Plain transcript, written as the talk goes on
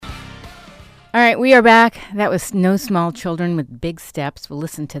All right, we are back. That was No Small Children with Big Steps. We'll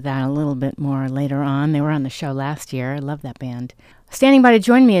listen to that a little bit more later on. They were on the show last year. I love that band. Standing by to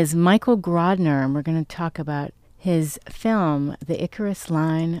join me is Michael Grodner, and we're going to talk about his film, The Icarus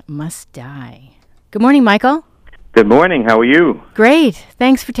Line Must Die. Good morning, Michael. Good morning. How are you? Great.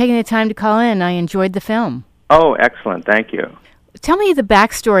 Thanks for taking the time to call in. I enjoyed the film. Oh, excellent. Thank you. Tell me the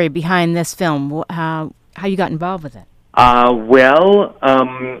backstory behind this film, how you got involved with it.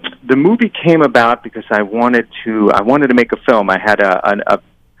 The movie came about because I wanted to make a film. I had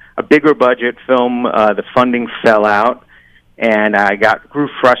a bigger budget film. The funding fell out, and I grew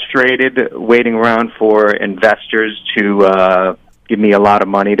frustrated waiting around for investors to give me a lot of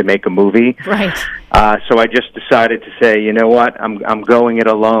money to make a movie. Right. So I just decided to say, you know what, I'm going it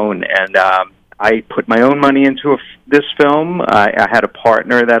alone, and I put my own money into this film. I had a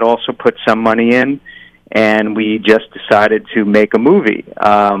partner that also put some money in, and we just decided to make a movie.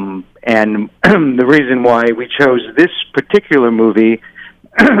 And the reason why we chose this particular movie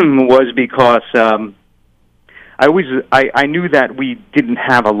was because I knew that we didn't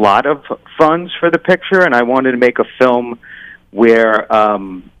have a lot of funds for the picture, and I wanted to make a film where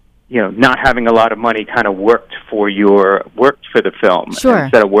not having a lot of money kind of worked for the film, sure,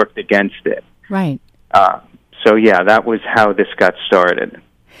 instead of worked against it. Right. So yeah, that was how this got started.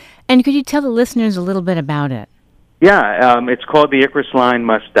 And could you tell the listeners a little bit about it? Yeah, it's called The Icarus Line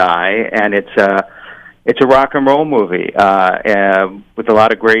Must Die, and it's a rock and roll movie with a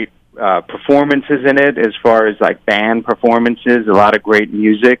lot of great performances in it, as far as like band performances, a lot of great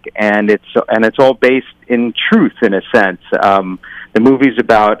music, and it's all based in truth in a sense. The movie's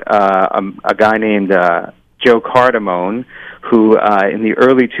about a guy named Joe Cardamone, who in the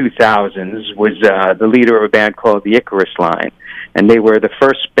early 2000s was the leader of a band called the Icarus Line. And they were the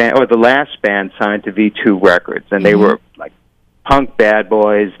first band, or the last band, signed to V2 Records. And they were like punk bad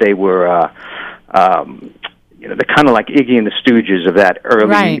boys. They were, they're kind of like Iggy and the Stooges of that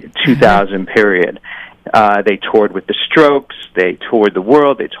early 2000 period. They toured with the Strokes. They toured the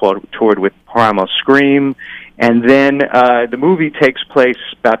world. They toured with Primal Scream. And then the movie takes place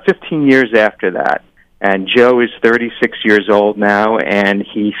about 15 years after that. And Joe is 36 years old now, and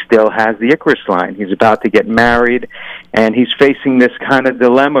he still has the Icarus Line. He's about to get married, and he's facing this kind of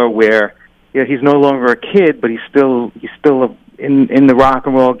dilemma where he's no longer a kid, but he's still in the rock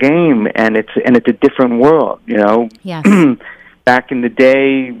and roll game, and it's a different world. Yes. Back in the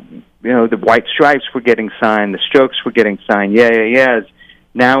day, the White Stripes were getting signed, the Strokes were getting signed. Yeahs.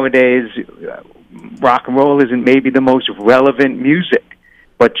 Nowadays, rock and roll isn't maybe the most relevant music.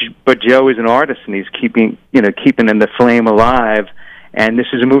 But Joe is an artist, and he's keeping in the flame alive. And this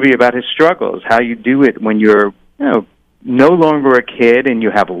is a movie about his struggles, how you do it when you're no longer a kid and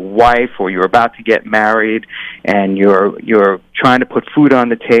you have a wife, or you're about to get married, and you're trying to put food on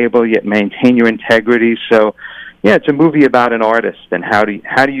the table yet maintain your integrity. So, yeah, it's a movie about an artist, and how do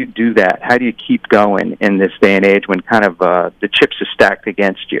you do that? How do you keep going in this day and age when kind of the chips are stacked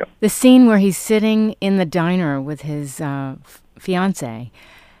against you? The scene where he's sitting in the diner with his fiance.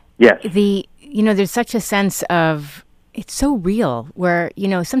 Yes. There's such a sense of, it's so real, where,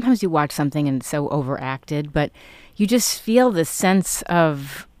 sometimes you watch something and it's so overacted, but you just feel the sense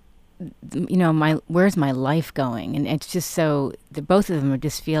of, where's my life going? And it's just so, both of them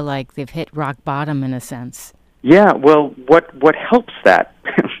just feel like they've hit rock bottom in a sense. Yeah, well, what helps that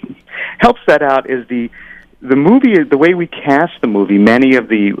out is the movie, the way we cast the movie. Many of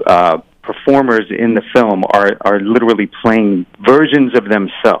the performers in the film are literally playing versions of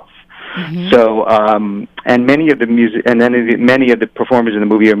themselves. Mm-hmm. So, and many of the performers in the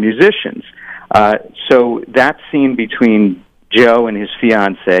movie are musicians. So that scene between Joe and his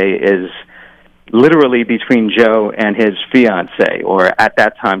fiancée is literally between Joe and his fiancée, or at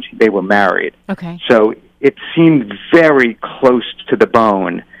that time they were married. Okay. So it seemed very close to the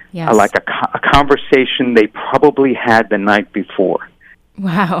bone, yes. Like a conversation they probably had the night before.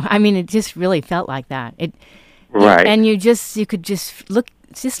 Wow. I mean, it just really felt like that. Right. And you could just look,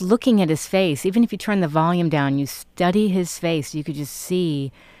 just looking at his face, even if you turn the volume down, you study his face, you could just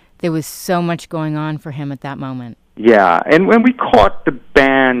see there was so much going on for him at that moment. Yeah. And when we caught the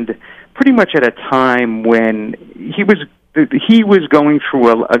band pretty much at a time when he was going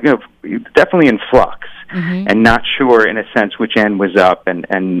through definitely in flux, mm-hmm. and not sure in a sense which end was up,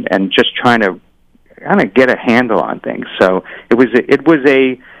 and just trying to kind of get a handle on things. So it was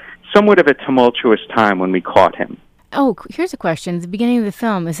a somewhat of a tumultuous time when we caught him. Oh, here's a question. At the beginning of the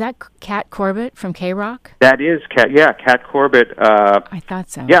film, is that Kat Corbett from K-Rock? That is Kat. Yeah, Kat Corbett. I thought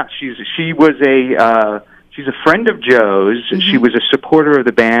so. Yeah, she's a friend of Joe's. Mm-hmm. She was a supporter of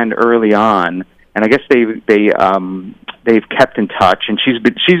the band early on, and I guess they they've kept in touch, and she's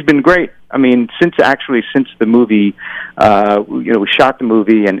been great. I mean, since the movie, we shot the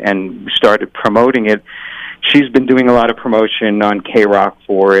movie and started promoting it. She's been doing a lot of promotion on K-Rock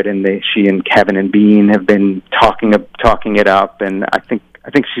for it, and she and Kevin and Bean have been talking it up, and I think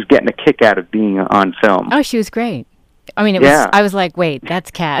she's getting a kick out of being on film. Oh, she was great. I mean, I was like, wait,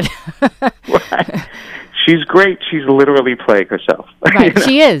 that's Kat. Right. She's great. She's literally playing herself. Right,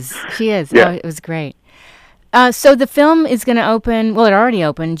 she is. Yeah. Oh, it was great. So the film is going to open, well, it already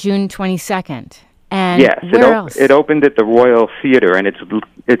opened, June 22nd. And yes, where else? It opened at the Royal Theater, and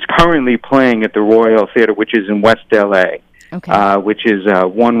it's currently playing at the Royal Theater, which is in West L.A., which is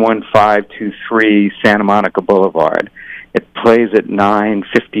 11523 Santa Monica Boulevard. It plays at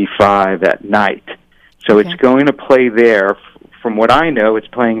 9:55 at night. So it's going to play there. From what I know, it's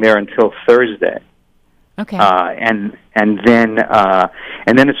playing there until Thursday. Okay. And then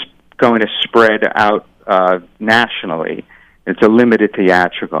it's going to spread out nationally. It's a limited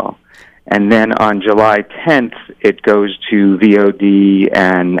theatrical. And then on July 10th, it goes to VOD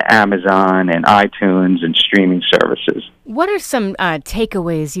and Amazon and iTunes and streaming services. What are some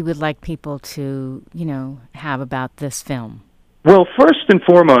takeaways you would like people to, have about this film? Well, first and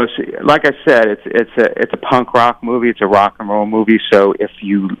foremost, like I said, it's a punk rock movie. It's a rock and roll movie. So if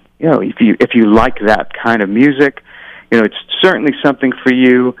you like that kind of music, it's certainly something for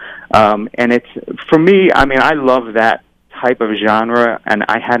you. And it's for me. I mean, I love that type of genre, and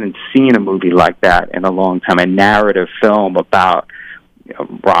I hadn't seen a movie like that in a long time. A narrative film about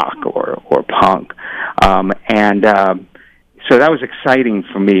rock or punk, so that was exciting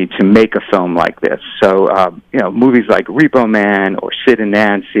for me to make a film like this. So, movies like Repo Man or Sid and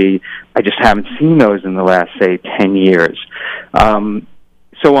Nancy, I just haven't seen those in the last, say, 10 years.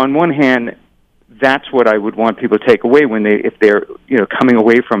 So on one hand, that's what I would want people to take away if they're coming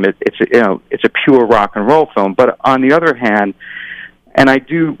away from it. It's a pure rock and roll film. But on the other hand, and I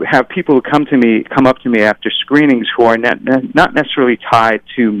do have people who come up to me after screenings who are not necessarily tied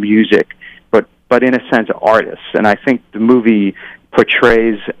to music, but in a sense artists. And I think the movie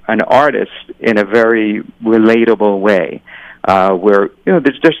portrays an artist in a very relatable way, where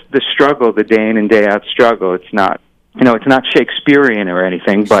there's just the struggle, the day in and day out struggle. It's not Shakespearean or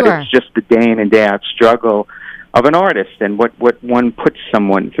anything, but Sure. It's just the day in and day out struggle of an artist and what one puts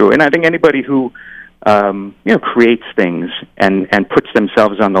someone through. And I think anybody who creates things and puts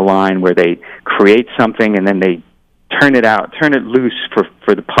themselves on the line, where they create something and then they turn it loose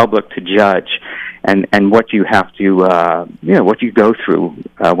for the public to judge, and what you have to what you go through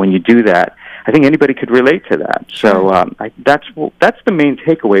when you do that. I think anybody could relate to that. So that's the main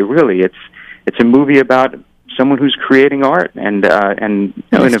takeaway. Really, it's a movie about someone who's creating art and in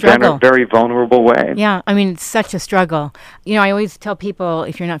a very vulnerable way. Yeah, I mean, it's such a struggle. I always tell people,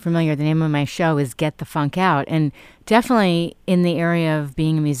 if you're not familiar, the name of my show is Get the Funk Out. And definitely in the area of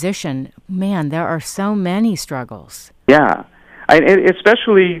being a musician, man, there are so many struggles. Yeah,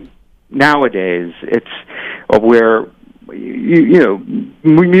 especially nowadays, it's where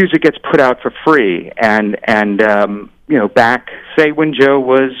music gets put out for free, and back, say, when Joe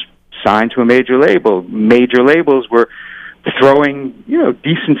was signed to a major labels were throwing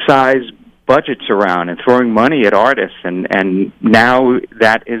decent sized budgets around and throwing money at artists, and now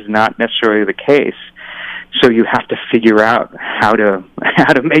that is not necessarily the case. So you have to figure out how to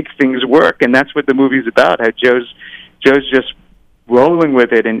make things work, and that's what the movie's about. How Joe's just rolling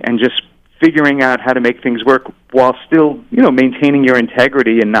with it and just figuring out how to make things work while still maintaining your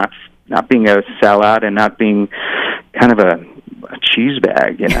integrity and not being a sellout and not being kind of a cheese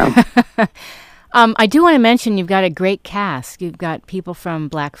bag, I do want to mention you've got a great cast. You've got people from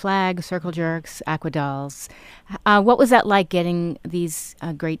Black Flag, Circle Jerks, Aquadolls. What was that like, getting these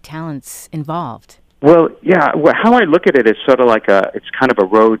great talents involved? Well, yeah. How I look at it is sort of like it's kind of a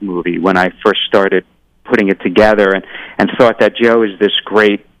road movie. When I first started putting it together, and thought that Joe is this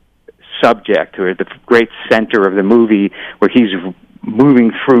great subject, or the great center of the movie, where he's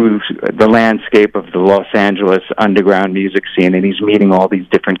moving through the landscape of the Los Angeles underground music scene, and he's meeting all these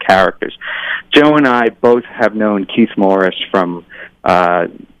different characters. Joe and I both have known Keith Morris from the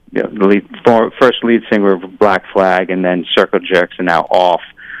first lead singer of Black Flag, and then Circle Jerks, and now Off.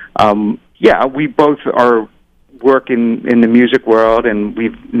 We both are working in the music world, and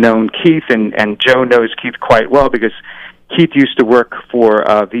we've known Keith, and Joe knows Keith quite well because Keith used to work for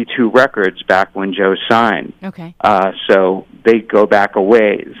V2 Records back when Joe signed. Okay. So they go back a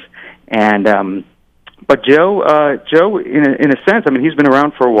ways. But Joe, in a sense, I mean, he's been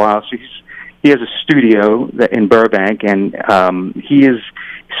around for a while, so he has a studio in Burbank, and he is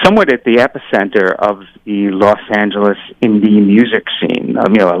somewhat at the epicenter of the Los Angeles indie music scene.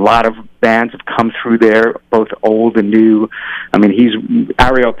 A lot of bands have come through there, both old and new.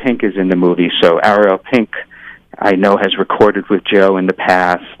 Ariel Pink is in the movie, so Ariel Pink, I know, has recorded with Joe in the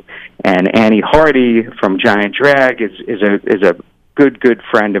past, and Annie Hardy from Giant Drag is a good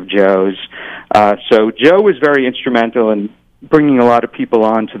friend of Joe's. So Joe was very instrumental in bringing a lot of people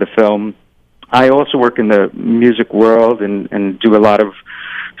on to the film. I also work in the music world and do a lot of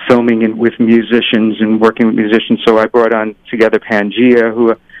filming with musicians and working with musicians. So I brought on together Pangea,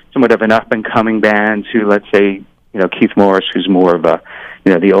 who are somewhat of an up-and-coming band, to, let's say, Keith Morris, who's more of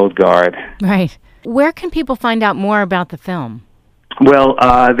the old guard. Right. Where can people find out more about the film? Well,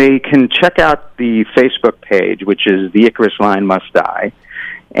 they can check out the Facebook page, which is The Icarus Line Must Die.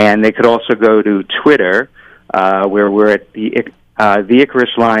 And they could also go to Twitter, where we're at the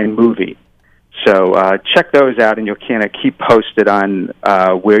Icarus Line Movie. So check those out, and you'll kind of keep posted on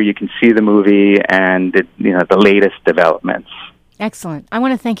where you can see the movie and the latest developments. Excellent. I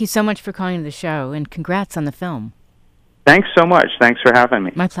want to thank you so much for calling the show, and congrats on the film. Thanks so much. Thanks for having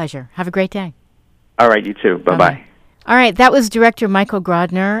me. My pleasure. Have a great day. All right, you too. Bye-bye. All right, that was director Michael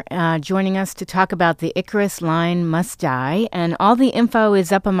Grodner joining us to talk about The Icarus Line Must Die, and all the info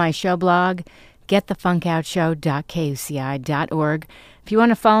is up on my show blog, getthefunkoutshow.kuci.org. If you want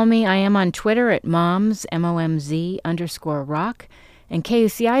to follow me, I am on Twitter at moms, MOMZ_rock. And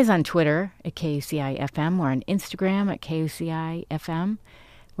KUCI is on Twitter at KUCI-FM. We're on Instagram at KUCI-FM.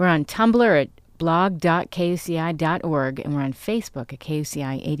 We're on Tumblr at blog.kuci.org. And we're on Facebook at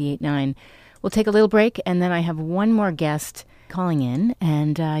KUCI 88.9. We'll take a little break, and then I have one more guest calling in.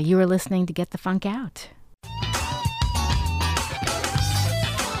 And you are listening to Get the Funk Out.